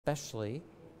especially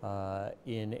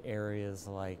in areas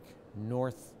like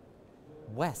northwest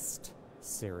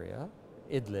Syria,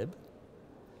 Idlib,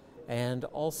 and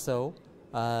also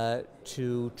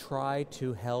to try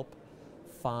to help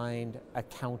find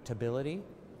accountability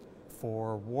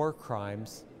for war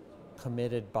crimes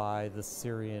committed by the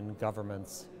Syrian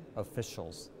government's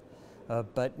officials.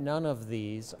 But none of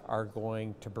these are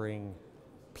going to bring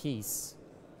peace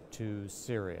to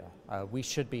Syria. We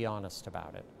should be honest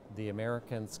about it. The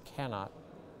Americans cannot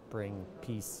bring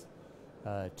peace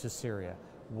to Syria.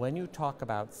 When you talk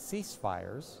about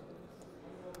ceasefires,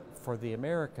 for the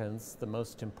Americans, the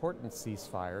most important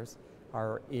ceasefires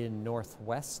are in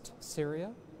northwest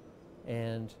Syria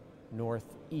and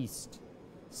northeast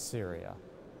Syria.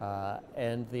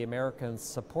 And the Americans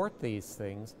support these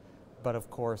things, but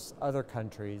of course other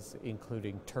countries,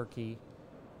 including Turkey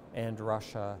and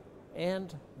Russia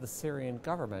and the Syrian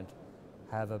government,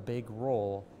 have a big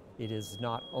role. It is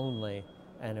not only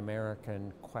an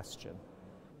American question.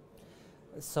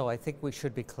 So I think we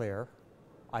should be clear.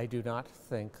 I do not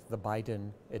think the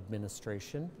Biden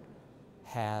administration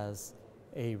has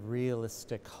a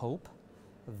realistic hope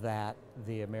that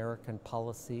the American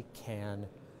policy can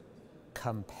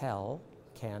compel,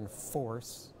 can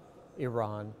force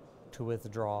Iran to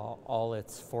withdraw all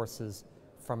its forces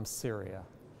from Syria.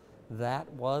 That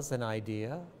was an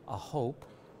idea, a hope,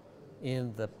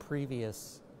 in the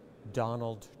previous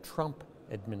Donald Trump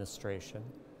administration,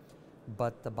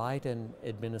 but the Biden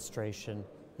administration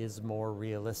is more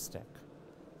realistic.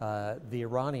 The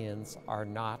Iranians are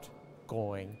not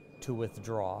going to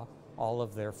withdraw all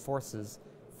of their forces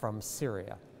from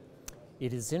Syria.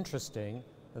 It is interesting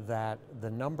that the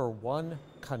number one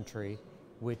country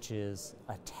which is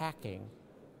attacking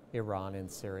Iran in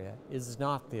Syria is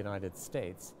not the United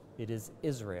States, it is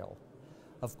Israel.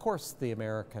 Of course, the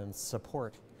Americans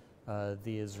support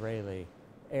the Israeli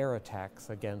air attacks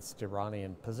against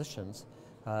Iranian positions.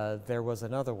 There was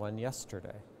another one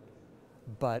yesterday.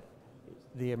 But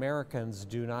the Americans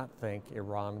do not think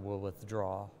Iran will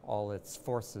withdraw all its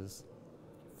forces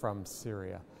from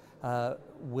Syria.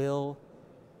 Will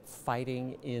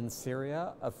fighting in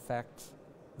Syria affect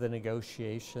the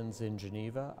negotiations in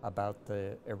Geneva about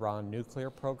the Iran nuclear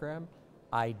program?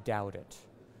 I doubt it.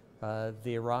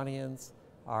 The Iranians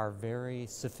are very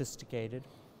sophisticated,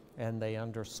 and they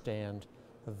understand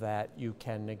that you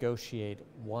can negotiate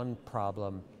one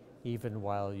problem even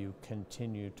while you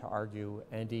continue to argue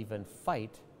and even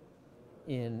fight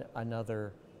in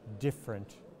another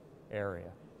different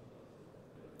area.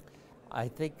 I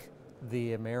think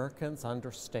the Americans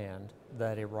understand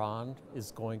that Iran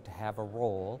is going to have a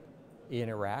role in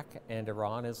Iraq and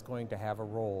Iran is going to have a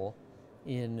role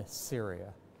in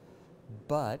Syria.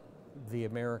 But the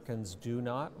Americans do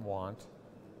not want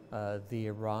the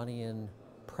Iranian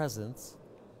presence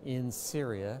in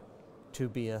Syria to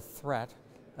be a threat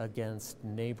against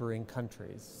neighboring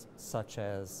countries such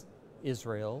as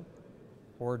Israel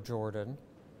or Jordan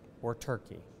or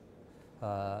Turkey.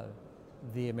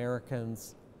 The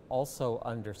Americans also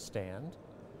understand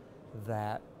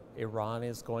that Iran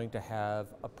is going to have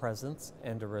a presence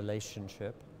and a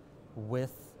relationship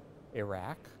with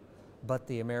Iraq, but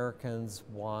the Americans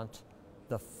want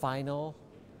the final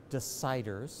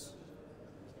deciders,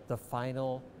 the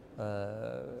final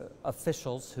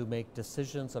officials who make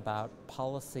decisions about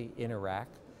policy in Iraq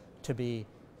to be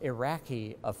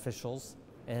Iraqi officials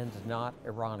and not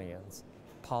Iranians.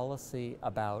 Policy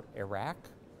about Iraq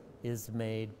is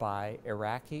made by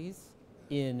Iraqis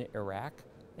in Iraq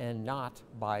and not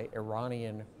by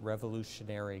Iranian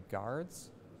Revolutionary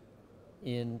Guards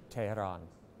in Tehran.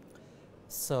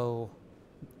 So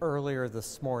earlier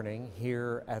this morning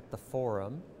here at the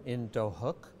forum in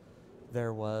Dohuk,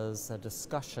 there was a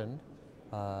discussion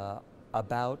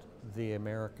about the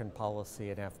American policy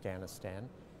in Afghanistan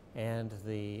and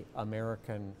the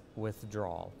American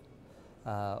withdrawal.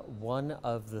 One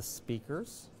of the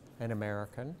speakers, an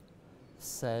American,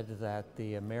 said that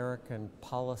the American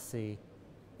policy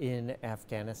in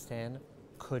Afghanistan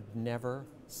could never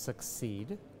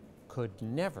succeed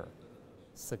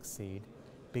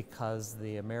because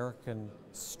the American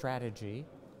strategy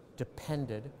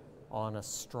depended on a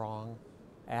strong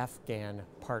Afghan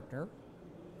partner,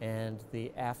 and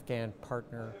the Afghan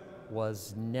partner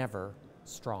was never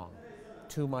strong.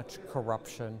 Too much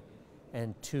corruption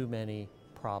and too many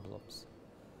problems.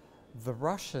 The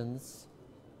Russians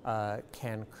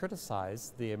can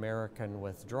criticize the American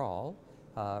withdrawal.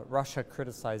 Russia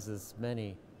criticizes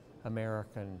many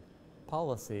American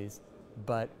policies,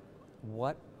 but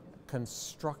what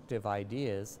constructive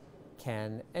ideas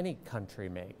can any country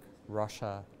make?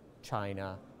 Russia,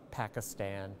 China,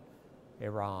 Pakistan,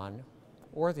 Iran,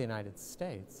 or the United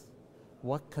States,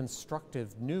 what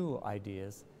constructive new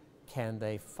ideas can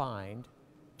they find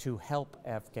to help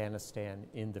Afghanistan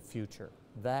in the future?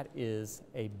 That is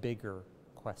a bigger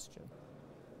question.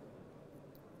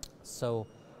 So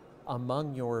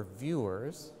among your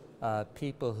viewers,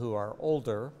 people who are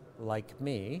older, like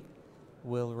me,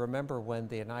 will remember when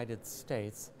the United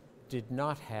States did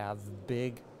not have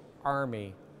big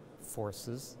army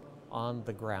forces on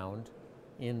the ground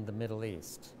in the Middle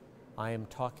East. I am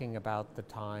talking about the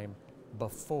time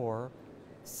before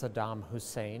Saddam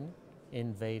Hussein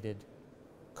invaded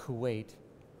Kuwait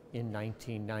in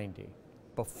 1990.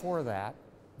 Before that,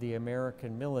 the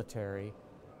American military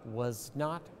was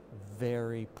not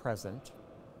very present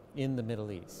in the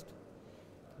Middle East.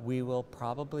 We will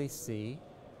probably see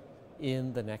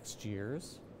in the next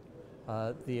years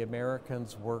the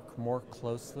Americans work more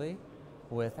closely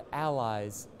with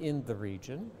allies in the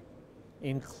region,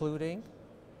 including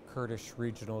Kurdish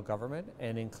regional government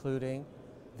and including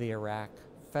the Iraq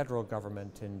federal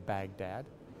government in Baghdad,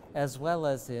 as well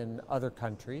as in other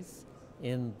countries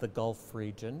in the Gulf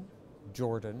region,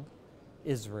 Jordan,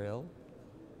 Israel,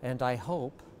 and I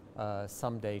hope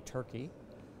someday Turkey,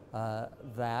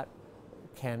 that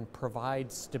can provide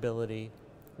stability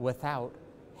without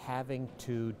having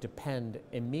to depend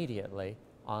immediately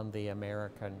on the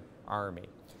American army.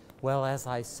 Well, as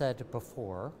I said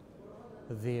before,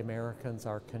 the Americans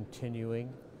are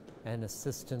continuing an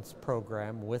assistance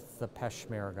program with the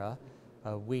Peshmerga.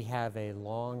 We have a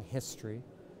long history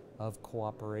of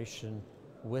cooperation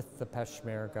with the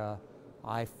Peshmerga.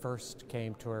 I first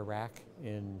came to Iraq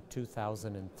in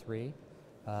 2003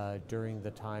 during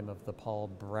the time of the Paul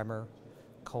Bremer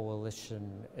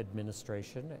coalition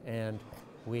administration, and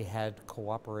we had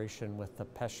cooperation with the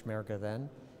Peshmerga then,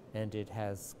 and it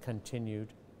has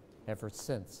continued ever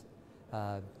since.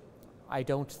 I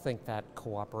don't think that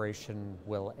cooperation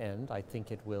will end. I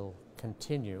think it will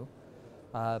continue.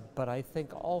 But I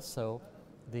think also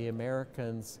the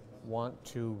Americans want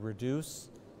to reduce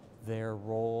their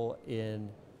role in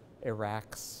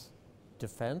Iraq's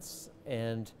defense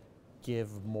and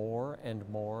give more and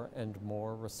more and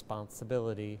more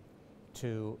responsibility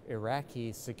to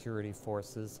Iraqi security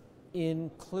forces,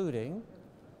 including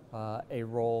a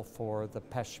role for the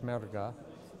Peshmerga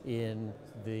in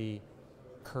the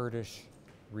Kurdish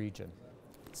region.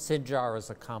 Sinjar is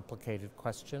a complicated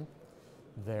question.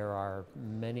 There are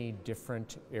many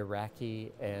different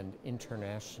Iraqi and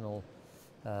international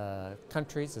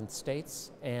countries and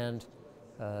states and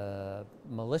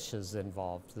militias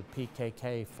involved. The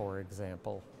PKK, for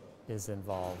example, is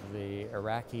involved. The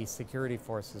Iraqi security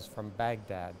forces from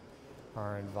Baghdad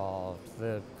are involved.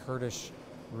 The Kurdish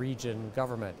region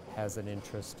government has an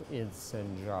interest in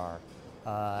Sinjar.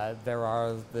 There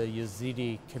are the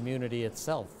Yazidi community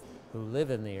itself who live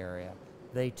in the area.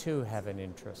 They too have an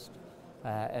interest.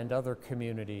 And other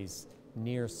communities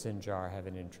near Sinjar have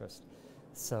an interest.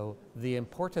 So the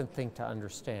important thing to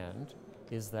understand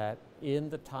is that in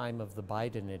the time of the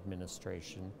Biden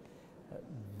administration,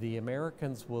 the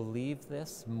Americans will leave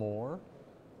this more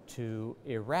to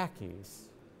Iraqis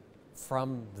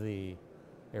from the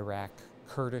Iraq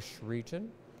Kurdish region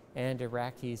and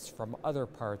Iraqis from other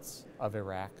parts of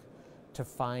Iraq to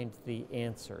find the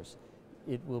answers.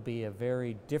 It will be a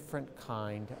very different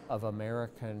kind of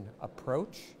American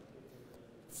approach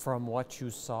from what you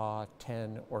saw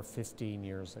 10 or 15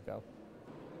 years ago.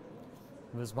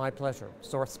 It was my pleasure.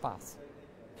 Sor spas.